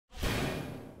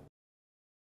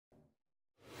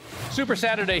Super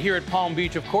Saturday here at Palm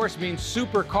Beach, of course, means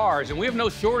super cars, and we have no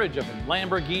shortage of them.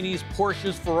 Lamborghinis,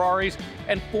 Porsches, Ferraris,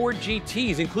 and Ford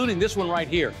GTs, including this one right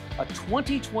here, a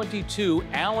 2022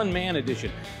 Alan Mann edition.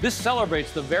 This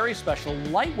celebrates the very special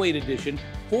lightweight edition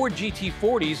Ford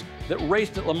GT40s that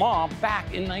raced at Le Mans back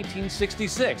in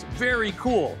 1966. Very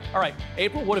cool. All right,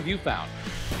 April, what have you found?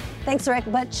 Thanks, Rick,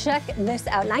 but check this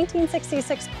out.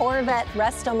 1966 Corvette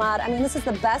Resto Mod. I mean, this is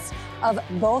the best of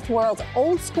both worlds.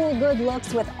 Old school good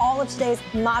looks with all of today's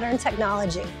modern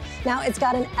technology. Now, it's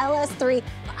got an LS3,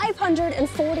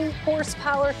 540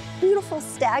 horsepower, beautiful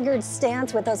staggered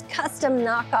stance with those custom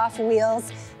knockoff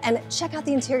wheels. And check out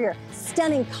the interior.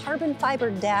 Stunning carbon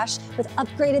fiber dash with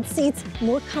upgraded seats,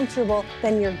 more comfortable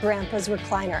than your grandpa's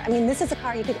recliner. I mean, this is a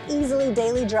car you could easily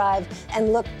daily drive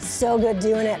and look so good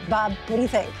doing it. Bob, what do you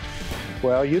think?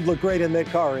 Well, you'd look great in that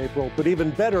car, April, but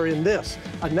even better in this,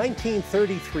 a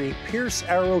 1933 Pierce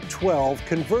Arrow 12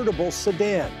 convertible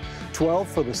sedan. 12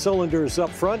 for the cylinders up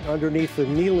front underneath the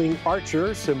kneeling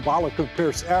archer, symbolic of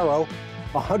Pierce Arrow.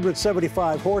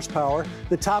 175 horsepower.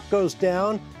 The top goes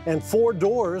down, and 4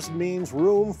 doors means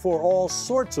room for all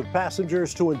sorts of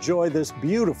passengers to enjoy this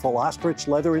beautiful ostrich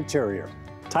leather interior.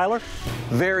 Tyler?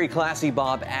 Very classy,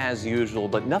 Bob, as usual,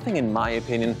 but nothing, in my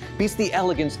opinion, beats the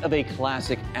elegance of a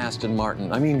classic Aston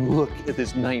Martin. I mean, look at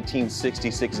this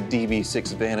 1966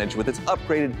 DB6 Vantage with its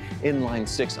upgraded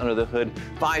inline-6 under the hood,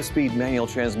 5-speed manual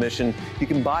transmission. You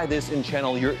can buy this and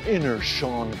channel your inner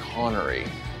Sean Connery.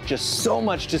 Just so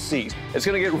much to see. It's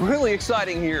going to get really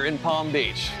exciting here in Palm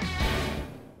Beach.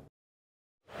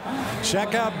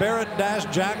 Check out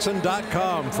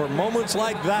Barrett-Jackson.com for moments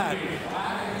like that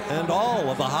and all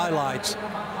of the highlights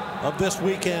of this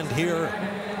weekend here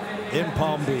in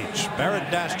Palm Beach.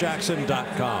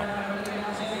 Barrett-Jackson.com.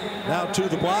 Now to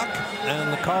the block,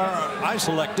 and the car I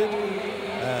selected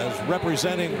as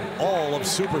representing all of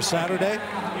Super Saturday.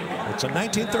 It's a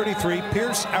 1933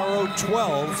 Pierce Arrow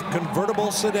 12 convertible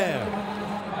sedan.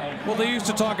 Well, they used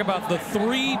to talk about the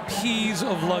 3 P's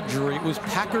of luxury. It was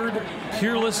Packard,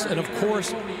 Peerless, and of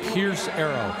course, Pierce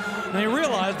Arrow. And they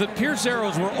realized that Pierce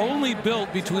Arrows were only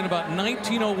built between about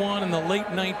 1901 and the late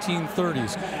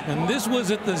 1930s. And this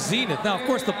was at the zenith. Now, of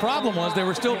course, the problem was they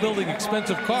were still building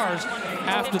expensive cars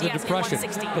after the Depression,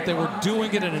 but they were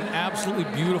doing it in an absolutely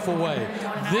beautiful way.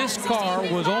 This car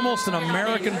was almost an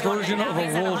American version of a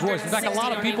Rolls Royce. In fact, a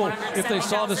lot of people, if they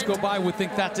saw this go by, would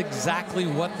think that's exactly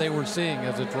what they were seeing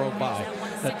as it drove by.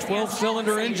 That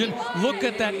 12-cylinder engine, look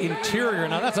at that interior.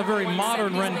 Now, that's a very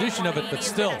modern rendition of it, but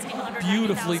still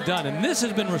beautifully done. And this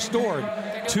has been restored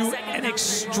to an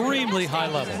extremely high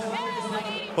level.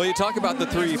 Well, you talk about the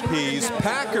 3 Ps.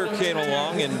 Packard came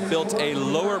along and built a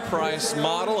lower price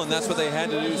model, and that's what they had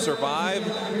to do to survive.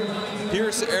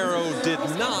 Pierce Arrow did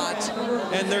not,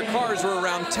 and their cars were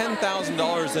around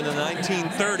 $10,000 in the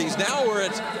 1930s. Now we're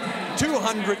at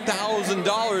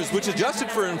 $200,000, which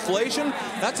adjusted for inflation,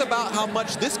 that's about how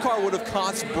much this car would have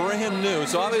cost brand new.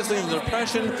 So obviously in the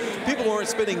Depression, people weren't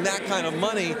spending that kind of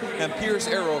money, and Pierce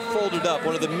Arrow folded up,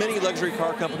 one of the many luxury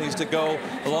car companies to go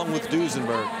along with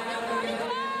Duesenberg.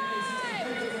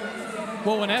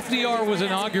 Well, when FDR was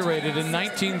inaugurated in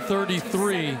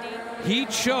 1933, he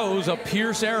chose a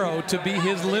Pierce Arrow to be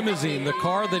his limousine, the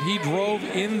car that he drove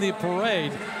in the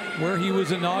parade where he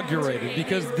was inaugurated,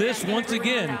 because this, once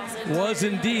again, was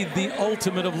indeed the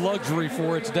ultimate of luxury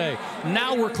for its day.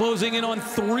 Now we're closing in on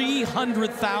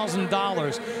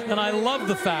 $300,000, and I love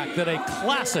the fact that a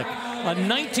classic, a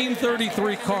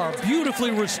 1933 car, beautifully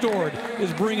restored,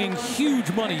 is bringing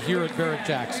huge money here at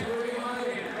Barrett-Jackson.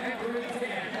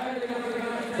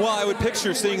 Well, I would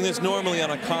picture seeing this normally on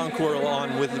a concours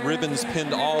lawn with ribbons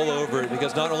pinned all over it,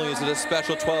 because not only is it a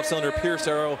special 12-cylinder Pierce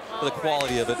Arrow, but the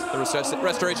quality of it, the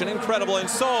restoration, incredible, and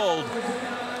sold.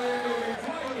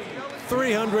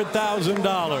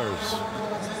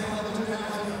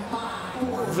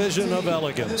 $300,000. Vision of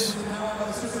elegance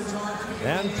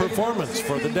and performance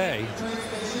for the day.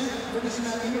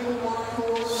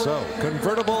 So,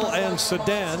 convertible and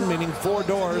sedan, meaning 4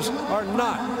 doors, are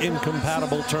not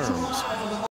incompatible terms.